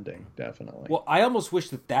good ending, definitely. Well, I almost wish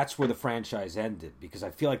that that's where the franchise ended, because I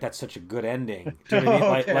feel like that's such a good ending. I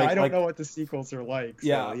don't know what the sequels are like.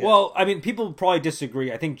 So, well, I mean, people probably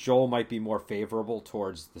disagree. I think Joel might be more favorable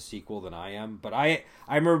towards the sequel than I am, but I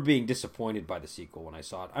remember being disappointed by the sequel when I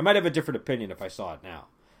saw it. I might have a different opinion if I saw it now.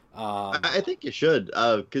 I think you should,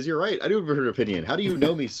 because you're right. I do have a different opinion. How do you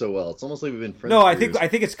know me so well? It's almost like we've been friends. No, for I years.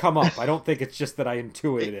 think it's come up. I don't think it's just that I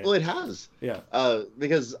intuited it. Well, it has. Yeah.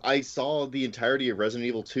 Because I saw the entirety of Resident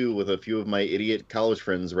Evil 2 with a few of my idiot college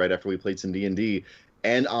friends right after we played some D&D,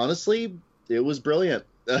 and honestly, it was brilliant.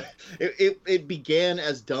 It began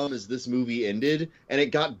as dumb as this movie ended, and it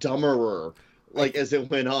got dumberer like as it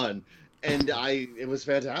went on, and it was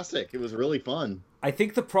fantastic. It was really fun. I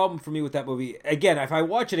think the problem for me with that movie, again, if I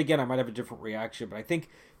watch it again, I might have a different reaction, but I think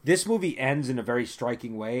this movie ends in a very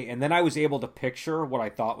striking way, and then I was able to picture what I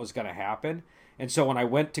thought was going to happen. And so when I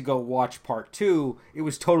went to go watch part 2, it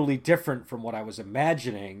was totally different from what I was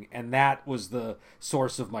imagining, and that was the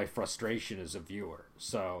source of my frustration as a viewer.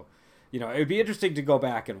 So, it would be interesting to go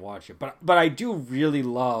back and watch it. But I do really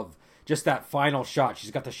love just that final shot.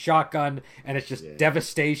 She's got the shotgun, and it's just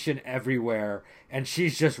devastation everywhere, and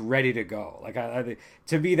she's just ready to go. Like, I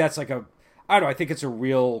to me, that's like I don't know, I think it's a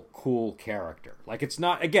real cool character. Like, it's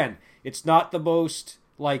not the most,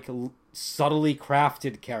 like, subtly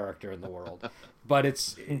crafted character in the world. But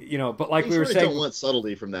it's, but like we were saying, don't want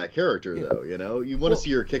subtlety from that character, though. You want to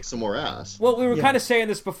see her kick some more ass. Well, we were kind of saying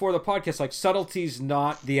this before the podcast. Like, subtlety's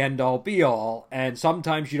not the end all be all, and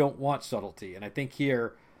sometimes you don't want subtlety. And I think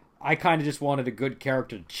here, I kind of just wanted a good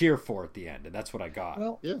character to cheer for at the end, and that's what I got.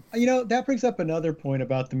 Well, that brings up another point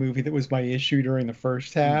about the movie that was my issue during the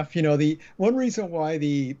first half. The one reason why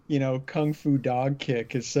the kung fu dog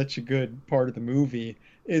kick is such a good part of the movie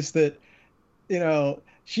is that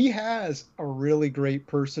she has a really great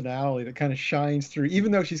personality that kind of shines through.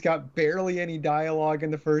 Even though she's got barely any dialogue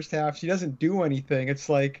in the first half, she doesn't do anything. It's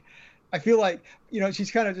like, I feel like,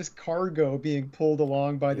 she's kind of just cargo being pulled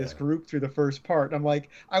along by this group through the first part. I'm like,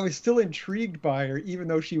 I was still intrigued by her, even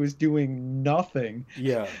though she was doing nothing.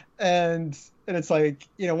 Yeah. And it's like,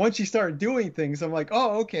 once she started doing things, I'm like,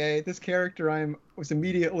 oh, okay, this character was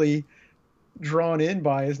immediately drawn in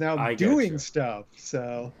by is now doing stuff.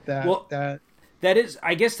 So that is,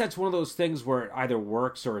 I guess that's one of those things where it either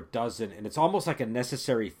works or it doesn't, and it's almost like a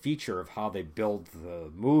necessary feature of how they build the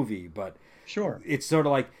movie. But sure, it's sort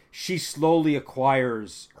of like she slowly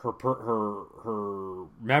acquires her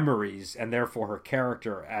memories and therefore her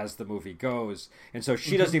character as the movie goes, and so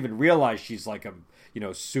she doesn't even realize she's like a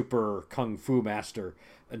super kung fu master.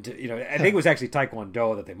 And I think it was actually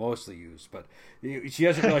Taekwondo that they mostly used, but she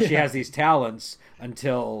doesn't realize she has these talents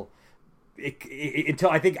until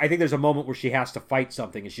I think there's a moment where she has to fight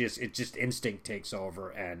something, and it just instinct takes over,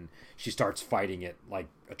 and she starts fighting it like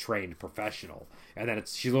a trained professional. And then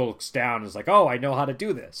she looks down and is like, "Oh, I know how to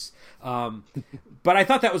do this." But I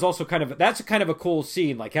thought that was also kind of a cool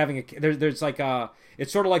scene, like having there's like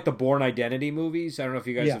it's sort of like the Bourne Identity movies. I don't know if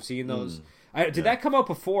you guys have seen those. Did that come out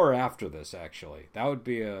before or after this? Actually, that would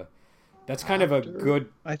be That's kind of a good.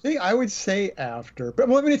 I think I would say after, but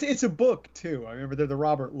I mean it's a book too. I remember they're the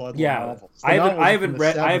Robert Ludlum novels. I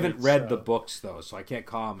haven't read the books though, so I can't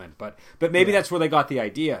comment. But maybe that's where they got the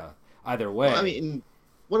idea. Either way, well, I mean,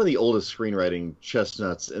 one of the oldest screenwriting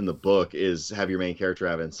chestnuts in the book is have your main character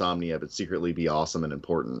have insomnia, but secretly be awesome and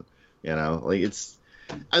important.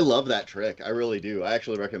 I love that trick. I really do. I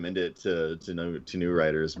actually recommend it to new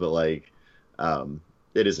writers, but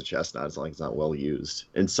it is a chestnut. It's not like it's not well used.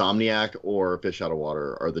 Insomniac or Fish Out of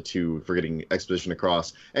Water are the two for getting exposition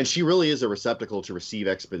across. And she really is a receptacle to receive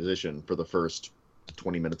exposition for the first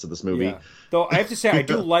 20 minutes of this movie. Yeah. Though I have to say, I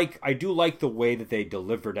do like the way that they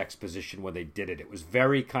delivered exposition when they did it. It was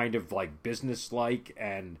very kind of like business-like,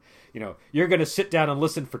 and you're going to sit down and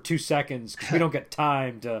listen for 2 seconds because we don't get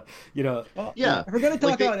time to, Well, yeah. If we're going to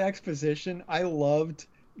talk about exposition, I loved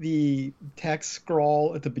the text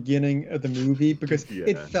scroll at the beginning of the movie because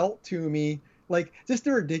it felt to me like just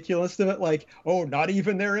the ridiculousness of it, like, oh, not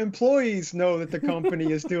even their employees know that the company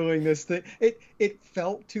is doing this thing. It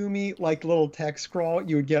felt to me like little text scroll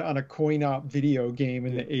you would get on a coin-op video game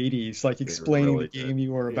in the 80s, like explaining the game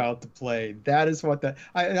you were about to play. That is what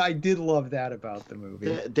I did love that about the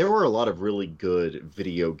movie. There were a lot of really good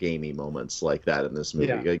video gamey moments like that in this movie.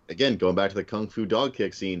 Yeah. Again, going back to the Kung Fu dog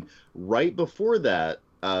kick scene, right before that,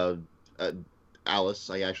 Alice,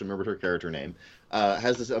 I actually remembered her character name,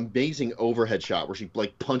 has this amazing overhead shot where she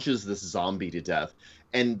punches this zombie to death,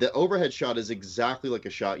 and the overhead shot is exactly like a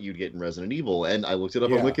shot you'd get in Resident Evil. And I looked it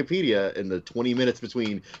up on Wikipedia in the 20 minutes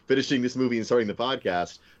between finishing this movie and starting the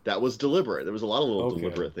podcast. That was deliberate. There was a lot of little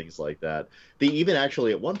deliberate things like that. They even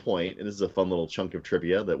actually at one point, and this is a fun little chunk of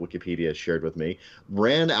trivia that Wikipedia shared with me,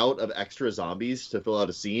 ran out of extra zombies to fill out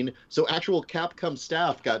a scene. So actual Capcom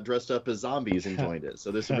staff got dressed up as zombies and joined it.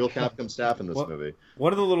 So there's some real Capcom staff in this movie.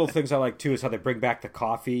 One of the little things I like too is how they bring back the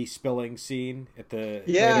coffee spilling scene at the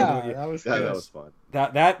that was good. That was fun.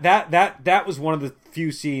 That was one of the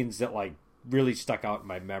few scenes that like really stuck out in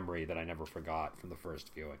my memory that I never forgot from the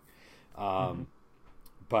first viewing.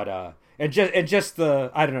 But and just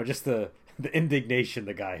the I don't know, just the indignation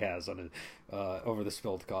the guy has on it over the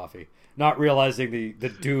spilled coffee, not realizing the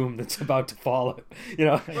doom that's about to follow. You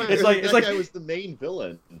know, Right, it's like guy was the main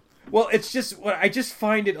villain. Well, it's just I just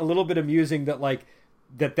find it a little bit amusing that like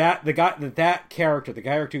that character, the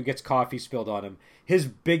guy who gets coffee spilled on him, his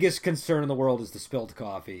biggest concern in the world is the spilled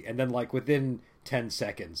coffee, and then like within 10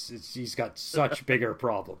 seconds, he's got such bigger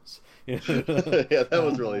problems. Yeah, that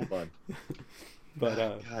was really fun.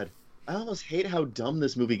 But God, I almost hate how dumb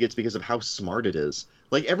this movie gets because of how smart it is.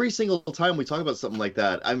 Like every single time we talk about something like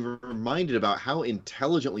that, I'm reminded about how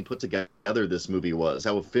intelligently put together this movie was,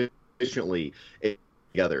 how efficiently it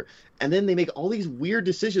together. And then they make all these weird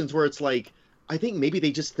decisions where it's like, I think maybe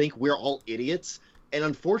they just think we're all idiots. And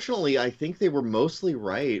unfortunately, I think they were mostly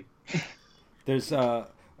right. There's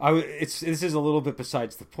this is a little bit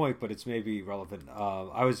besides the point, but it's maybe relevant.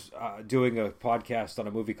 I was doing a podcast on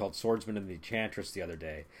a movie called Swordsman and the Enchantress the other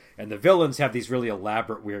day, and the villains have these really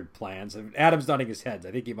elaborate, weird plans. And Adam's nodding his head.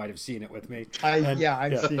 I think he might have seen it with me. I've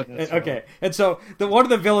seen it. Okay, and so one of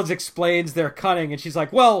the villains explains their cunning, and she's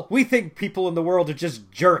like, "Well, we think people in the world are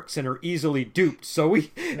just jerks and are easily duped, so we,"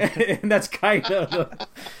 and that's kind of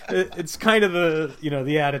it's kind of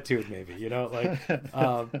the attitude, maybe,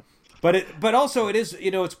 like. But also it is,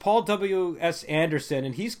 it's Paul W.S. Anderson,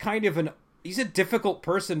 and he's kind of he's a difficult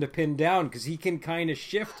person to pin down because he can kind of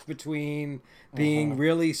shift between being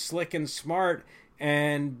really slick and smart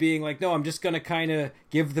and being like, no, I'm just going to kind of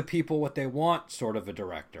give the people what they want, sort of a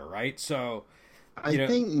director, right? So I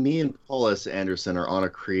think me and Paul S. Anderson are on a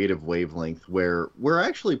creative wavelength where we're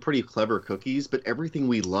actually pretty clever cookies, but everything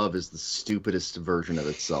we love is the stupidest version of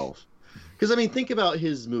itself. Because, I mean, think about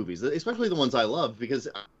his movies, especially the ones I love, because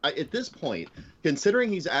at this point, considering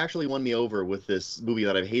he's actually won me over with this movie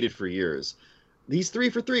that I've hated for years, he's 3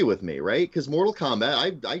 for 3 with me, right? Because Mortal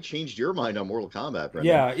Kombat, I changed your mind on Mortal Kombat,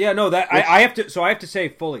 Brendan. Yeah, no, I have to say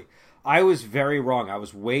fully, I was very wrong. I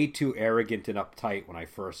was way too arrogant and uptight when I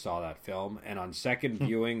first saw that film, and on second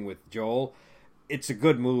viewing with Joel, it's a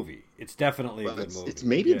good movie. It's definitely a good movie. It's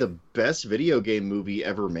maybe the best video game movie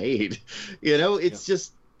ever made. It's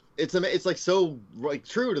just... It's like so like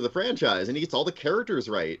true to the franchise, and he gets all the characters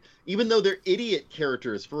right, even though they're idiot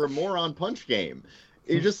characters for a moron punch game.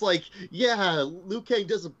 You're just like, yeah, Liu Kang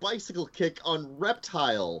does a bicycle kick on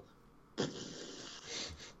Reptile.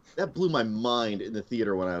 That blew my mind in the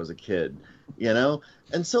theater when I was a kid, And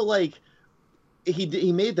so like,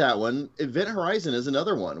 he made that one. Event Horizon is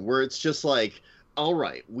another one where it's just like, all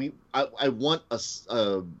right, I want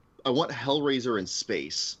Hellraiser in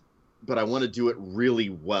space, but I want to do it really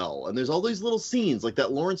well. And there's all these little scenes, like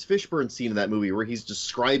that Lawrence Fishburne scene in that movie where he's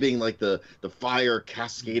describing like the fire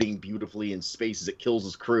cascading beautifully in space as it kills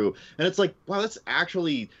his crew. And it's like, wow, that's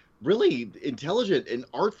actually really intelligent and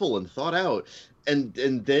artful and thought out. And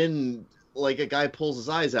then like a guy pulls his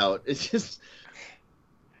eyes out. It's just,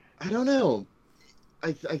 I don't know.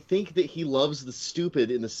 I think that he loves the stupid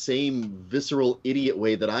in the same visceral idiot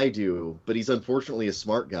way that I do, but he's unfortunately a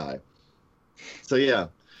smart guy. So yeah.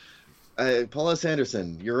 Paul S.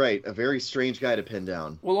 Anderson, you're right. A very strange guy to pin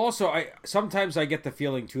down. Well, also, sometimes I get the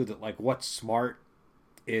feeling too that like what's smart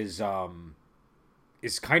is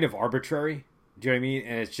kind of arbitrary. Do you know what I mean?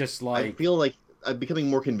 And it's just like I feel like I'm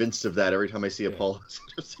becoming more convinced of that every time I see a Paul S.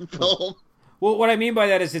 Anderson film. Well, what I mean by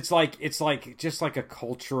that is it's like just like a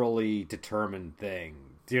culturally determined thing.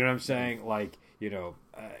 Do you know what I'm saying? Like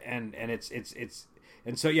and it's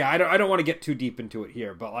and so yeah, I don't want to get too deep into it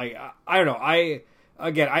here, but like I don't know.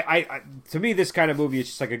 Again, I to me, this kind of movie is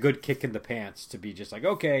just like a good kick in the pants to be just like,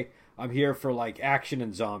 okay, I'm here for like action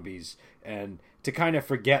and zombies, and to kind of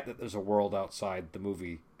forget that there's a world outside the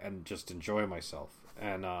movie and just enjoy myself.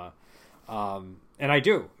 And I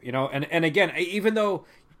do, and again, even though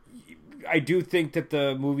I do think that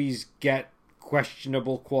the movies get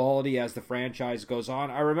questionable quality as the franchise goes on,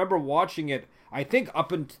 I remember watching it, I think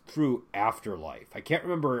up and through Afterlife. I can't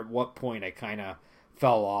remember at what point I kind of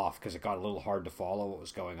fell off because it got a little hard to follow what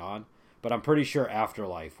was going on, but I'm pretty sure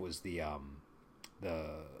Afterlife was the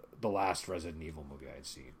last Resident Evil movie I had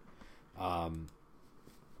seen.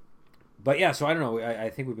 But yeah, so I don't know. I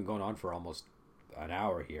think we've been going on for almost an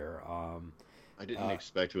hour here. I didn't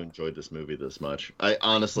expect to enjoy this movie this much. I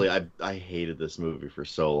honestly hated this movie for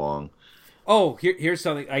so long. Oh, here's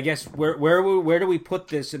something. I guess where do we put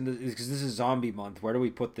this in because this is zombie month? Where do we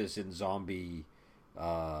put this in zombie?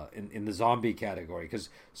 In the zombie category, because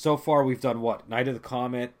so far we've done what? Night of the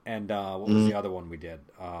Comet and what was the other one we did?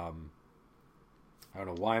 I don't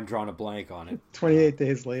know why I'm drawing a blank on it. 28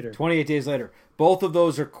 Days Later. 28 Days Later. Both of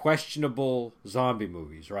those are questionable zombie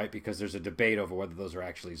movies, right? Because there's a debate over whether those are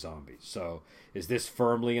actually zombies. So is this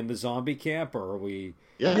firmly in the zombie camp, or are we...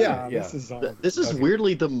 Yeah, this is zombie. This is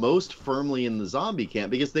weirdly the most firmly in the zombie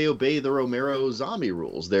camp because they obey the Romero zombie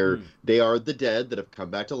rules. They are the dead that have come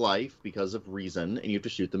back to life because of reason, and you have to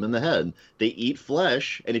shoot them in the head. They eat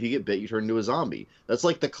flesh, and if you get bit, you turn into a zombie. That's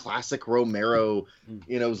like the classic Romero,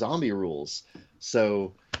 zombie rules.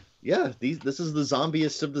 So, yeah, this is the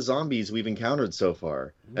zombiest of the zombies we've encountered so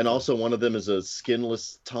far. And also one of them is a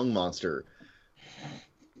skinless tongue monster.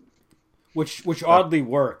 Which oddly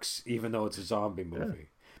works, even though it's a zombie movie.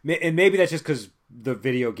 Yeah. And maybe that's just because the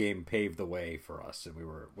video game paved the way for us, and we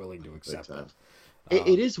were willing to accept that.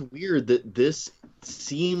 It is weird that this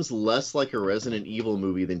seems less like a Resident Evil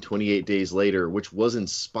movie than 28 Days Later, which was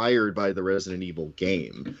inspired by the Resident Evil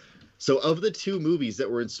game. So of the two movies that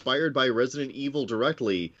were inspired by Resident Evil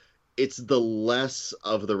directly, it's the less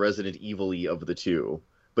of the Resident Evil-y of the two,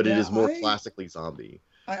 but it is more classically zombie.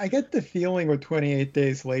 I get the feeling with 28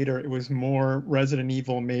 Days Later, it was more Resident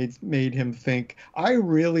Evil made him think, I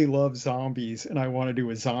really love zombies and I want to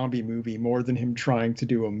do a zombie movie more than him trying to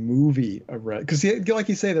do a movie. Because like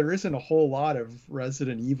you say, there isn't a whole lot of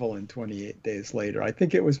Resident Evil in 28 Days Later. I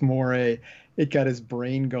think it was more it got his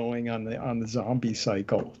brain going on the zombie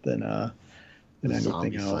cycle than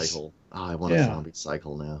anything else. Cycle. Oh, I want a zombie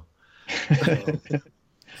cycle now.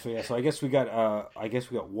 So I guess we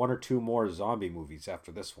got one or two more zombie movies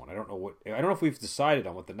after this one. I don't know if we've decided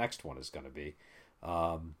on what the next one is going to be.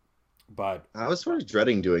 But I was sort of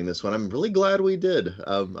dreading doing this one. I'm really glad we did.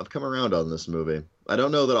 I've come around on this movie. I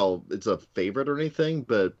don't know that it's a favorite or anything,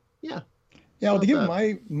 but yeah. Yeah, well, to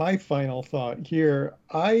give my final thought here,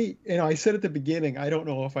 I said at the beginning, I don't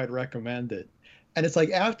know if I'd recommend it. And it's like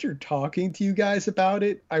after talking to you guys about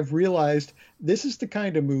it, I've realized this is the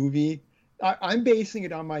kind of movie I'm basing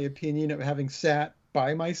it on my opinion of having sat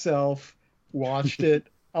by myself, watched it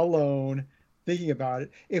alone, thinking about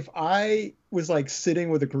it. If I was like sitting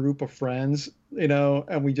with a group of friends,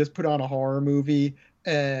 and we just put on a horror movie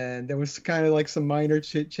and there was kind of like some minor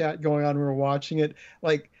chit chat going on when we were watching it,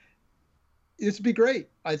 like this would be great.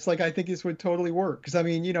 It's like, I think this would totally work. Because I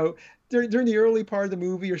mean, during the early part of the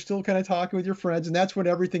movie, you're still kind of talking with your friends, and that's when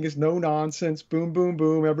everything is no nonsense, boom, boom,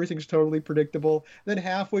 boom, everything's totally predictable. Then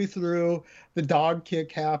halfway through, the dog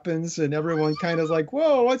kick happens, and everyone kind of like,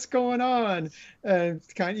 whoa, what's going on? And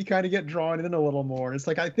you kind of get drawn in a little more. It's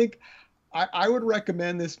like, I think I would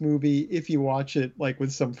recommend this movie if you watch it like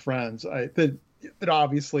with some friends that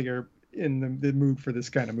obviously are in the mood for this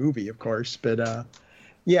kind of movie, of course. But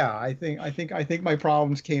yeah, I think my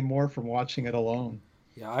problems came more from watching it alone.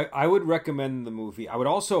 Yeah, I would recommend the movie. I would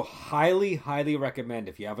also highly, highly recommend,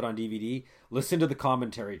 if you have it on DVD, listen to the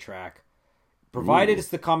commentary track. Provided it's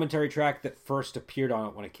the commentary track that first appeared on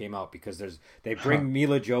it when it came out, because they bring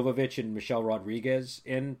Mila Jovovich and Michelle Rodriguez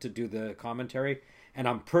in to do the commentary, and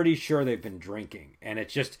I'm pretty sure they've been drinking, and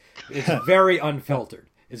it's very unfiltered.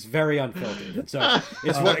 It's very unfiltered. And so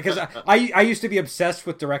it's because I used to be obsessed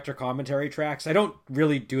with director commentary tracks. I don't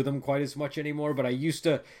really do them quite as much anymore, but I used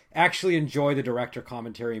to actually enjoy the director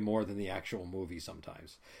commentary more than the actual movie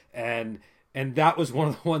sometimes. And that was one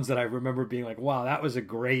of the ones that I remember being like, wow, that was a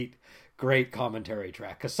great commentary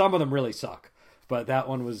track. Because some of them really suck, but that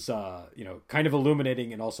one was kind of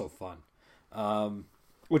illuminating and also fun. And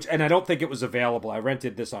I don't think it was available. I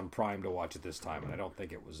rented this on Prime to watch it this time, and I don't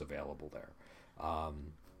think it was available there.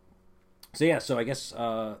 So I guess,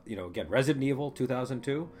 again, Resident Evil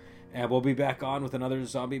 2002, and we'll be back on with another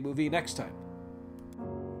zombie movie next time.